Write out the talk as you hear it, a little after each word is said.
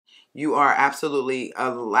You are absolutely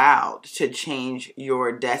allowed to change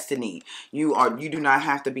your destiny. You do not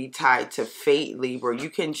have to be tied to fate, Libra. You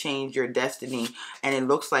can change your destiny, and it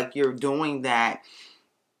looks like you're doing that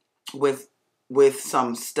with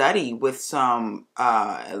some study, with some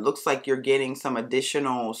it looks like you're getting some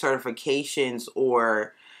additional certifications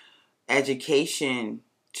or education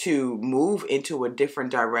to move into a different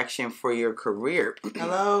direction for your career.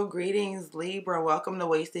 Hello, greetings, Libra. Welcome to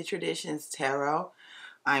Wasted Traditions Tarot.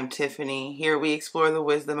 I'm Tiffany. Here we explore the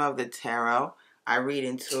wisdom of the tarot. I read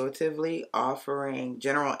intuitively, offering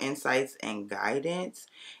general insights and guidance,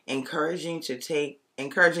 encouraging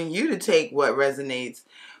you to take what resonates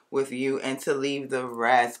with you and to leave the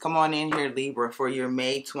rest. Come on in here, Libra, for your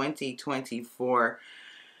May 2024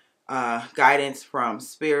 guidance from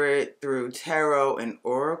Spirit through Tarot and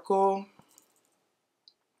Oracle.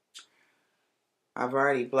 I've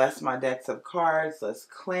already blessed my decks of cards. Let's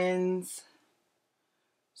cleanse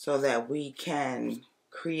so that we can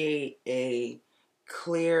create a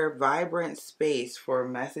clear, vibrant space for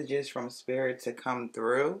messages from Spirit to come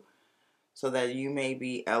through so that you may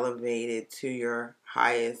be elevated to your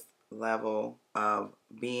highest level of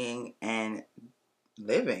being and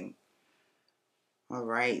living. All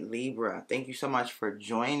right, Libra, thank you so much for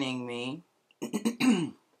joining me.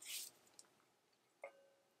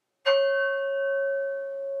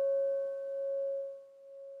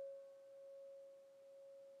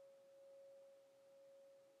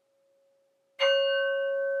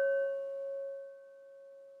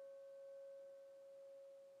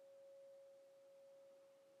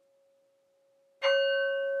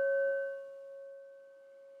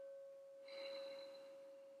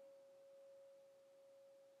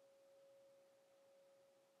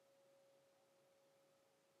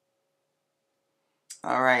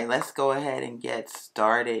 All right, let's go ahead and get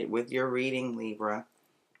started with your reading, Libra,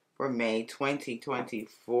 for May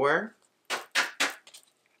 2024.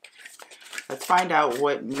 Let's find out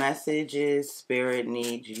what messages Spirit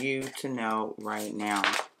needs you to know right now.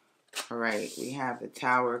 All right, we have the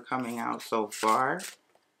Tower coming out so far.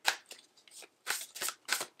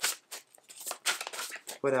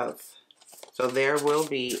 What else? So there will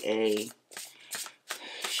be a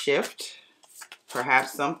shift,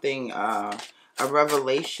 perhaps something, a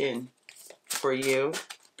revelation for you,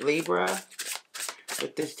 Libra,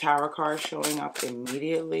 with this Tower card showing up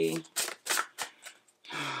immediately.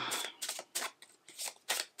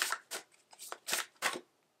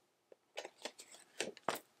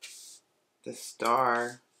 The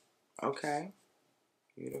Star. Okay.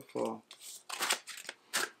 Beautiful.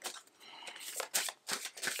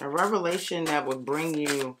 A revelation that would bring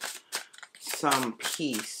you some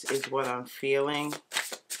peace is what I'm feeling,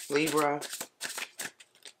 Libra.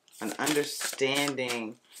 An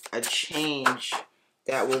understanding, a change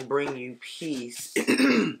that will bring you peace,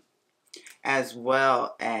 as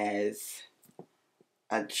well as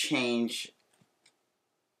a change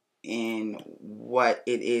in what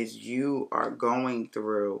it is you are going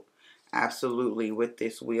through. Absolutely, with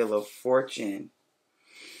this Wheel of Fortune.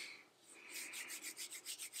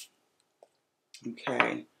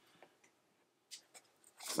 Okay.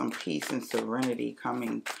 Some peace and serenity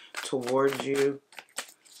coming towards you,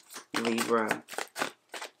 Libra.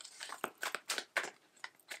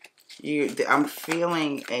 I'm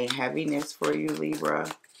feeling a heaviness for you, Libra.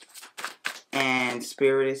 And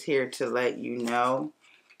Spirit is here to let you know.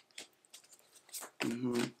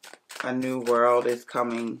 A new world is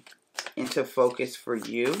coming into focus for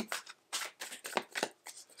you.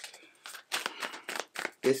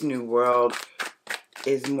 This new world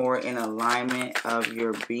is more in alignment of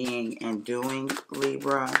your being and doing,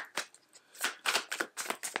 Libra.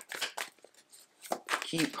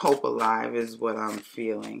 Keep hope alive is what I'm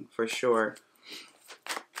feeling, for sure.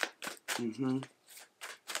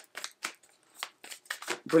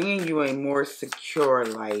 Bringing you a more secure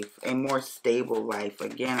life, a more stable life.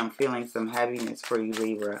 Again, I'm feeling some heaviness for you,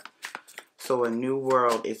 Libra. So a new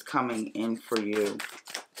world is coming in for you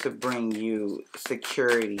to bring you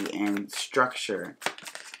security and structure.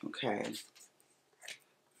 Okay.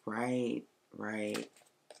 Right.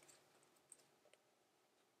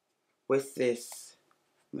 With this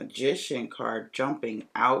Magician card jumping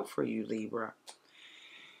out for you, Libra,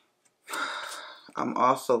 I'm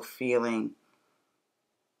also feeling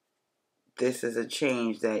this is a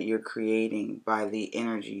change that you're creating by the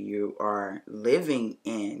energy you are living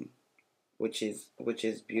in, which is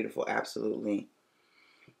beautiful. Absolutely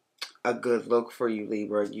a good look for you,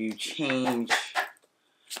 Libra. You change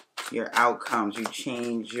your outcomes. You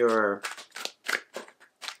change your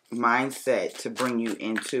mindset to bring you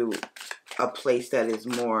into a place that is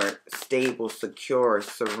more stable, secure,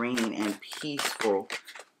 serene, and peaceful.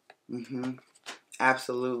 Mm-hmm.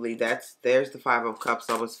 Absolutely. There's the Five of Cups.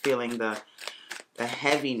 I was feeling the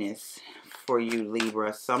heaviness for you,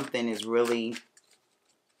 Libra. Something is really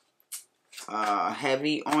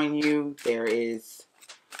heavy on you. There is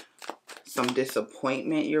some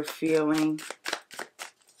disappointment you're feeling.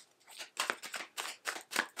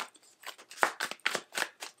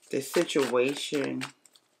 This situation,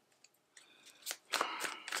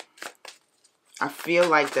 I feel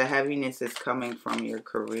like the heaviness is coming from your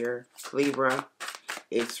career, Libra.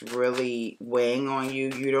 It's really weighing on you.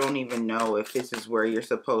 You don't even know if this is where you're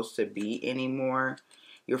supposed to be anymore.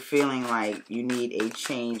 You're feeling like you need a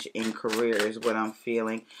change in career is what I'm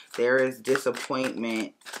feeling. There is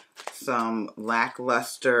disappointment, some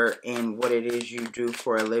lackluster in what it is you do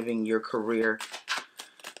for a living, your career.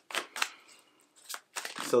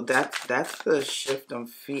 So that's the shift I'm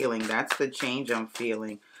feeling. That's the change I'm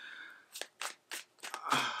feeling.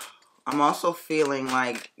 I'm also feeling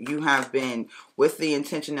like you have been, with the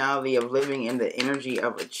intentionality of living in the energy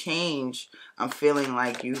of a change, I'm feeling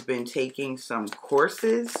like you've been taking some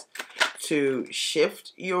courses to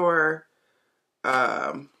shift your,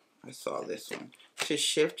 I saw this one, to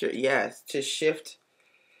shift your, yes, to shift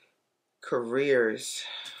careers,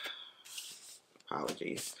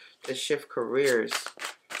 apologies, to shift careers.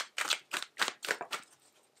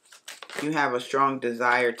 You have a strong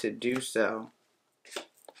desire to do so.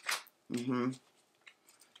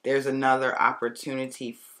 There's another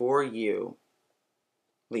opportunity for you,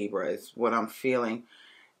 Libra, is what I'm feeling.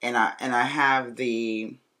 And I have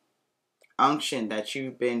the unction that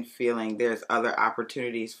you've been feeling there's other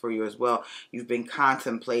opportunities for you as well. You've been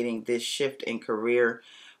contemplating this shift in career,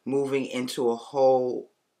 moving into a whole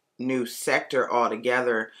new sector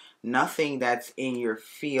altogether. Nothing that's in your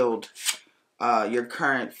field, your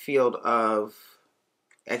current field of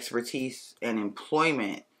expertise and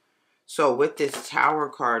employment. So with this Tower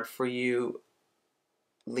card for you,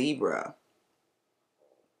 Libra,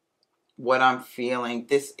 what I'm feeling,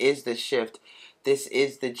 this is the shift. This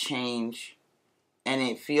is the change. And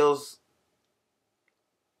it feels,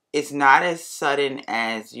 it's not as sudden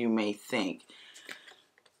as you may think.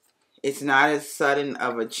 It's not as sudden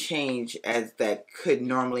of a change as that could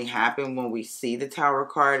normally happen when we see the Tower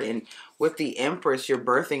card. And with the Empress, you're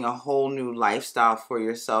birthing a whole new lifestyle for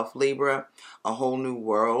yourself, Libra. A whole new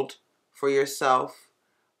world for yourself.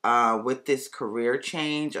 With this career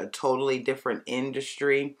change, a totally different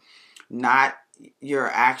industry. Not your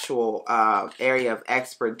actual area of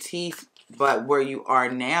expertise, but where you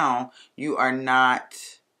are now, you are not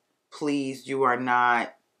pleased. You are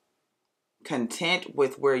not content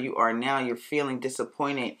with where you are now. You're feeling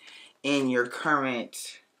disappointed in your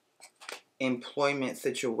current employment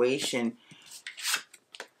situation,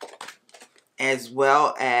 as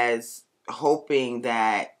well as hoping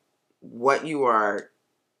that what you are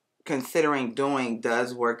considering doing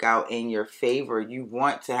does work out in your favor. You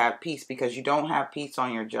want to have peace because you don't have peace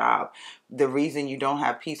on your job. The reason you don't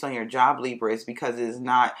have peace on your job, Libra, is because it is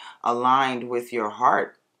not aligned with your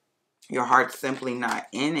heart. Your heart's simply not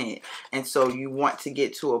in it. And so you want to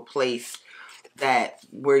get to a place that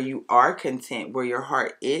where you are content, where your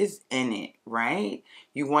heart is in it, right?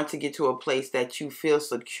 You want to get to a place that you feel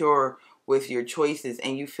secure with your choices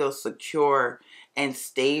and you feel secure and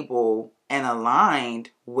stable and aligned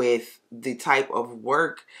with the type of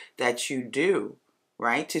work that you do,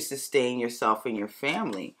 right? To sustain yourself and your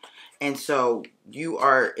family. And so you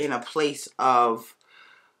are in a place of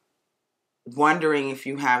wondering if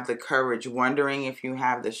you have the courage, wondering if you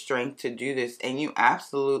have the strength to do this, and you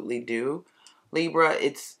absolutely do, Libra.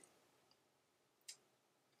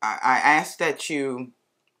 I ask that you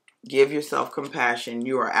give yourself compassion.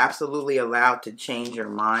 You are absolutely allowed to change your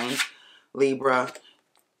mind, Libra.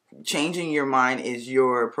 Changing your mind is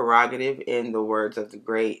your prerogative, in the words of the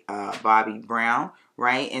great Bobby Brown,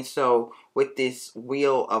 right? And so with this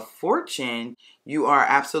Wheel of Fortune, you are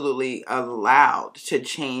absolutely allowed to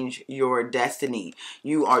change your destiny.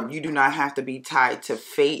 You do not have to be tied to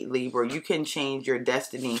fate, Libra. You can change your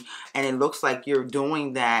destiny, and it looks like you're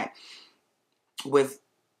doing that with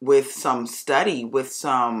some study, with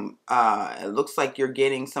some it looks like you're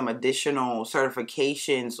getting some additional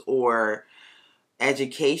certifications or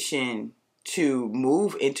education to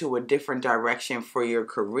move into a different direction for your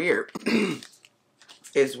career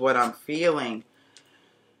is what I'm feeling.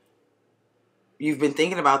 You've been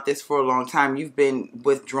thinking about this for a long time. You've been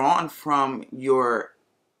withdrawn from your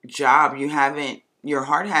job. Your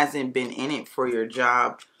heart hasn't been in it for your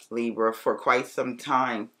job, Libra, for quite some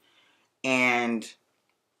time. And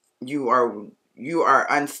you are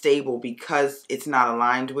unstable because it's not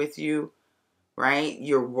aligned with you, right?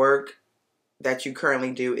 Your work that you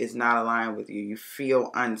currently do is not aligned with you. You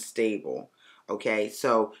feel unstable. Okay,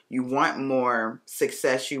 so you want more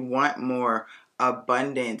success. You want more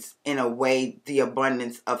abundance. In a way, the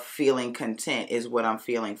abundance of feeling content is what I'm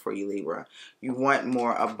feeling for you, Libra. You want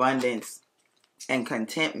more abundance and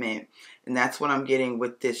contentment, and that's what I'm getting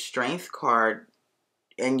with this strength card.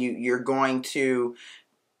 And you're going to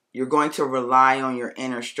rely on your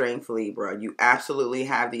inner strength, Libra. You absolutely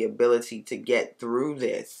have the ability to get through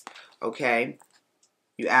this. Okay,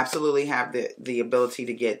 you absolutely have the ability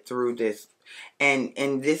to get through this. And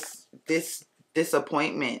this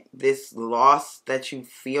disappointment, this loss that you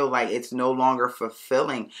feel like it's no longer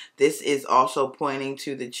fulfilling, this is also pointing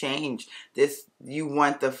to the change. You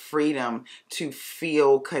want the freedom to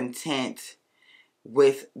feel content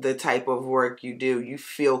with the type of work you do. You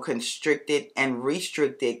feel constricted and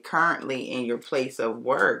restricted currently in your place of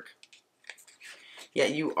work.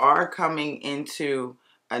 Yet you are coming into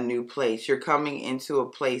a new place. You're coming into a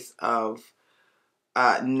place of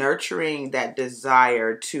nurturing that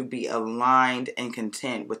desire to be aligned and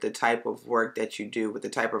content with the type of work that you do, with the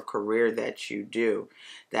type of career that you do.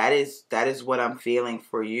 That is what I'm feeling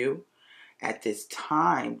for you at this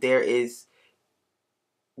time.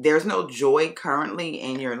 There's no joy currently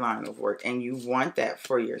in your line of work, and you want that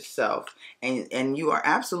for yourself, and you are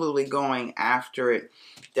absolutely going after it.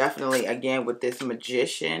 Definitely, again, with this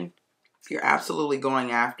Magician, you're absolutely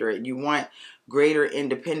going after it. You want greater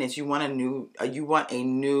independence. You want a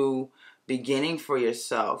new beginning for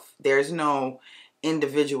yourself. There's no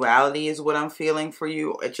individuality is what I'm feeling for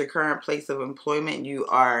you at your current place of employment. You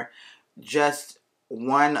are just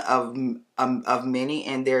one of many,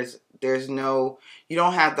 and there's no, you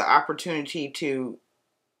don't have the opportunity to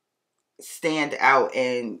stand out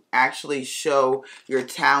and actually show your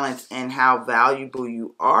talents and how valuable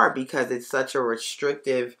you are, because it's such a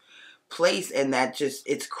restrictive place, and that just,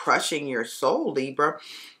 it's crushing your soul, Libra,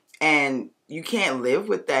 and you can't live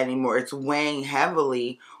with that anymore. It's weighing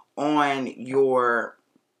heavily on your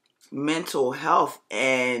mental health,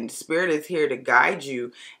 and Spirit is here to guide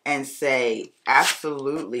you and say,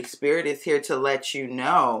 absolutely, Spirit is here to let you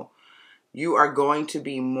know you are going to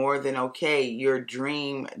be more than okay. Your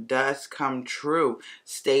dream does come true.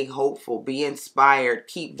 Stay hopeful. Be inspired.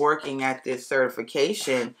 Keep working at this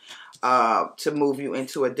certification to move you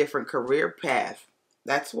into a different career path.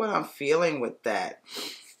 That's what I'm feeling with that.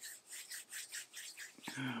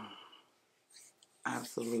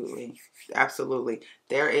 Absolutely. Absolutely.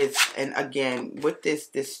 There is, and again, with this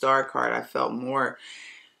star card, I felt more,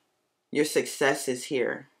 your success is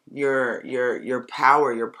here. Your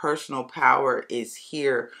power, your personal power is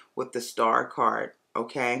here with the star card,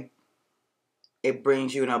 okay? It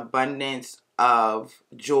brings you an abundance of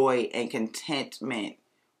joy and contentment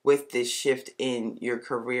with this shift in your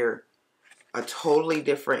career. A totally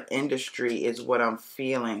different industry is what I'm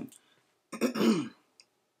feeling.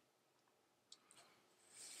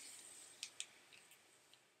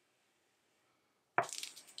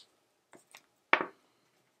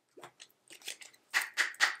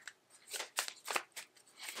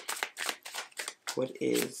 What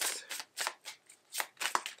is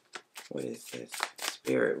this?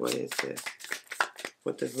 Spirit, what is this?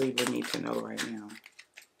 What does Libra need to know right now?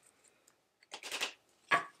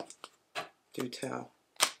 Do tell.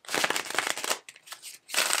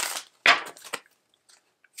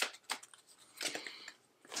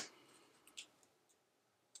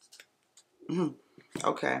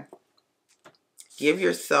 Okay. Give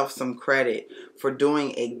yourself some credit for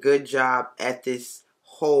doing a good job at this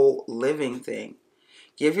whole living thing.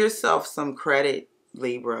 Give yourself some credit,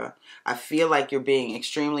 Libra. I feel like you're being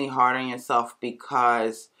extremely hard on yourself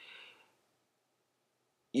because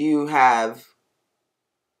you have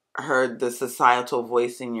heard the societal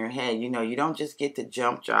voice in your head. You know, you don't just get to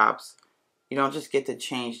jump jobs. You don't just get to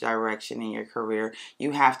change direction in your career.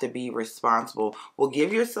 You have to be responsible. Well,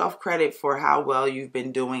 give yourself credit for how well you've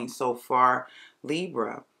been doing so far,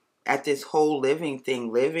 Libra, at this whole living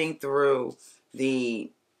thing, living through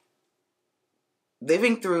the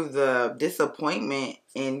disappointment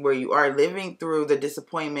in where you are, living through the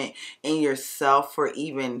disappointment in yourself for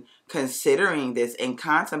even considering this and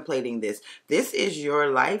contemplating this. This is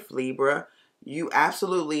your life, Libra. You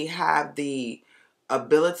absolutely have the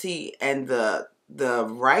ability and the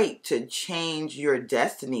right to change your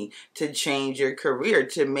destiny, to change your career,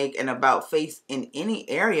 to make an about face in any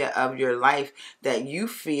area of your life that you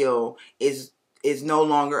feel is no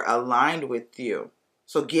longer aligned with you.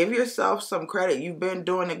 So give yourself some credit. You've been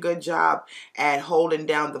doing a good job at holding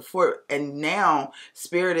down the fort. And now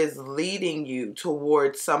Spirit is leading you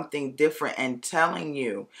towards something different and telling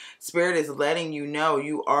you. Spirit is letting you know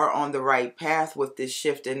you are on the right path with this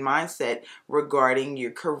shift in mindset regarding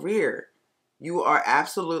your career. You are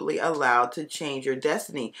absolutely allowed to change your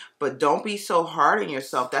destiny. But don't be so hard on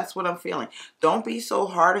yourself. That's what I'm feeling. Don't be so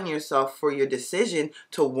hard on yourself for your decision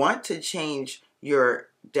to want to change your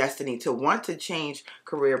destiny, to want to change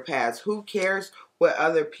career paths. Who cares what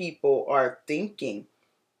other people are thinking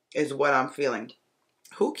is what I'm feeling.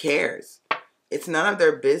 Who cares? It's none of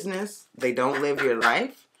their business. They don't live your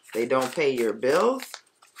life. They don't pay your bills.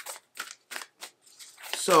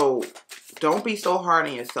 So don't be so hard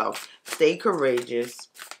on yourself. Stay courageous.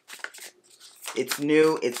 It's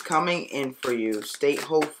new. It's coming in for you. Stay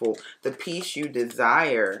hopeful. The peace you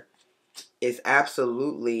desire is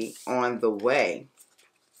absolutely on the way.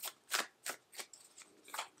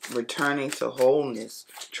 Returning to wholeness,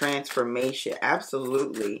 transformation,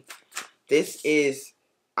 absolutely. This is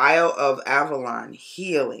Isle of Avalon,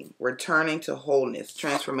 healing, returning to wholeness,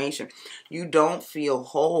 transformation. You don't feel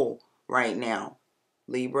whole right now,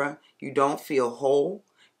 Libra. You don't feel whole.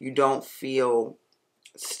 You don't feel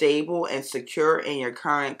stable and secure in your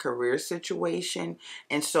current career situation.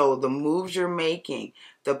 And so the moves you're making,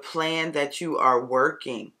 the plan that you are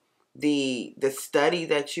working, the study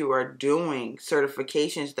that you are doing,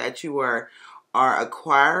 certifications that you are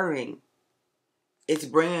acquiring, it's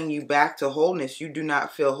bringing you back to wholeness. You do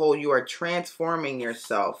not feel whole. You are transforming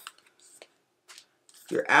yourself.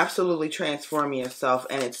 You're absolutely transforming yourself,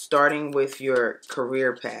 and it's starting with your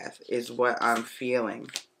career path is what I'm feeling.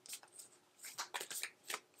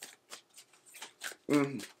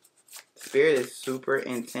 Spirit is super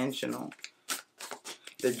intentional.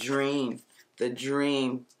 The dream,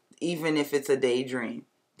 even if it's a daydream,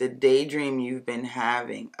 the daydream you've been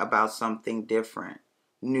having about something different,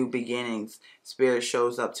 new beginnings. Spirit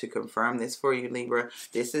shows up to confirm this for you, Libra.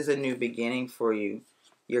 This is a new beginning for you.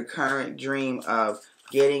 Your current dream of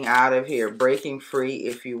getting out of here, breaking free,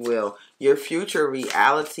 if you will. Your future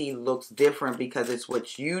reality looks different because it's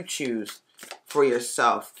what you choose for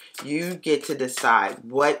yourself. You get to decide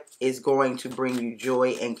what is going to bring you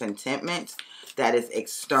joy and contentment. That is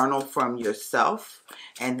external from yourself,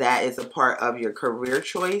 and that is a part of your career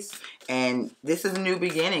choice. And this is a new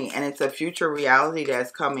beginning, and it's a future reality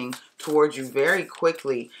that's coming towards you very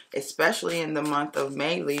quickly, especially in the month of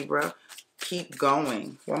May, Libra. Keep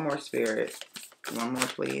going. One more, Spirit. One more,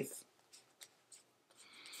 please.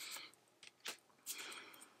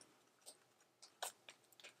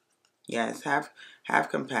 Yes, have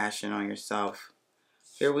compassion on yourself.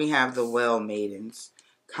 Here we have the well maidens.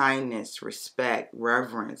 Kindness, respect,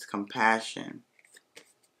 reverence, compassion.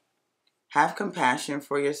 Have compassion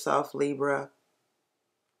for yourself, Libra.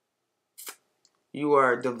 You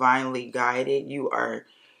are divinely guided. You are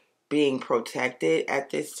being protected at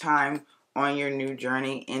this time on your new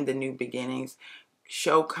journey, in the new beginnings.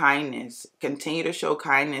 Show kindness. Continue to show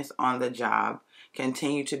kindness on the job.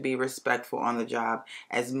 Continue to be respectful on the job.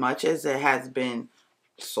 As much as it has been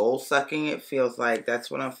soul-sucking, it feels like.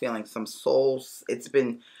 That's what I'm feeling. Some souls. It's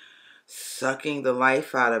been sucking the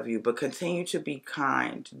life out of you. But continue to be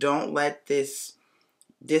kind. Don't let this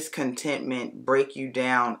discontentment break you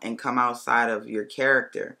down and come outside of your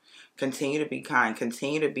character. Continue to be kind.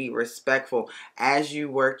 Continue to be respectful as you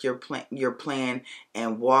work your plan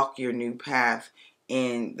and walk your new path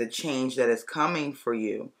in the change that is coming for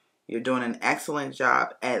you. You're doing an excellent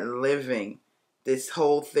job at living. This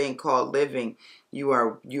whole thing called living, you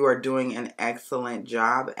are doing an excellent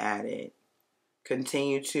job at it.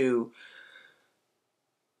 Continue to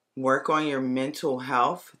work on your mental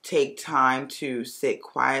health. Take time to sit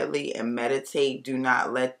quietly and meditate. Do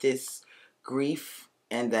not let this grief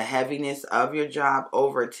and the heaviness of your job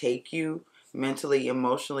overtake you mentally,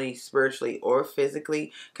 emotionally, spiritually, or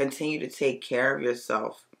physically. Continue to take care of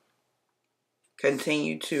yourself.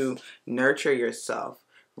 Continue to nurture yourself.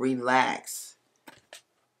 Relax.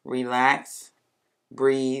 Relax.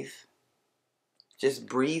 Breathe. Just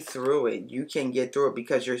breathe through it. You can get through it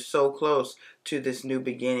because you're so close to this new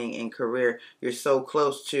beginning in career. You're so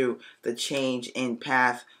close to the change in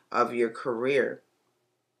path of your career.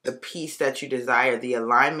 The peace that you desire, the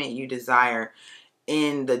alignment you desire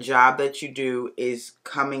in the job that you do is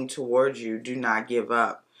coming towards you. Do not give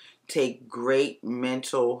up. Take great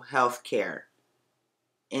mental health care.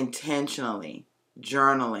 Intentionally.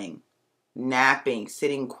 Journaling. Napping,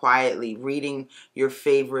 sitting quietly, reading your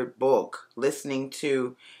favorite book, listening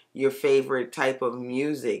to your favorite type of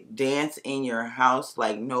music. Dance in your house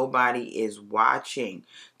like nobody is watching.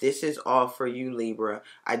 This is all for you, Libra.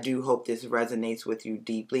 I do hope this resonates with you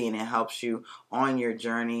deeply and it helps you on your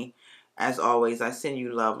journey. As always, I send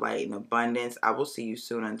you love, light, and abundance. I will see you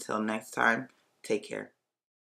soon. Until next time, take care.